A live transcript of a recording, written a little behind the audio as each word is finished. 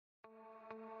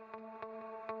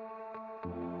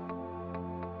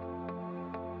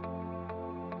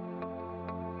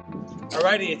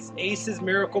Alrighty, it's Ace's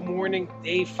Miracle Morning,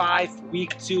 day 5,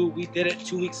 week 2. We did it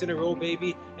 2 weeks in a row,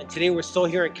 baby. And today we're still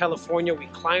here in California. We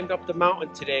climbed up the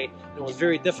mountain today, and it was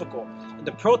very difficult. And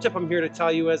the pro tip I'm here to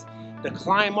tell you is, the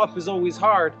climb up is always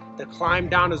hard, the climb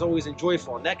down is always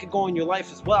enjoyable. And that could go in your life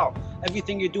as well.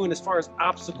 Everything you're doing as far as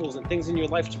obstacles and things in your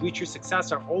life to reach your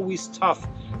success are always tough.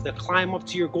 The climb up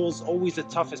to your goals is always the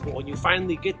toughest, but when you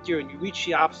finally get there and you reach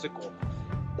the obstacle,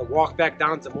 the walk back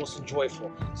down is the most enjoyable.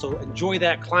 So enjoy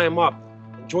that climb up.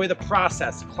 Enjoy the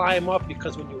process. Climb up,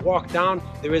 because when you walk down,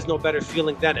 there is no better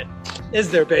feeling than it.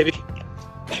 Is there, baby?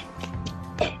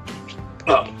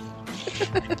 So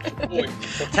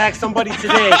tag somebody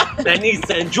today that needs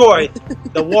to enjoy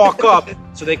the walk up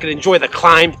so they can enjoy the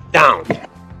climb down.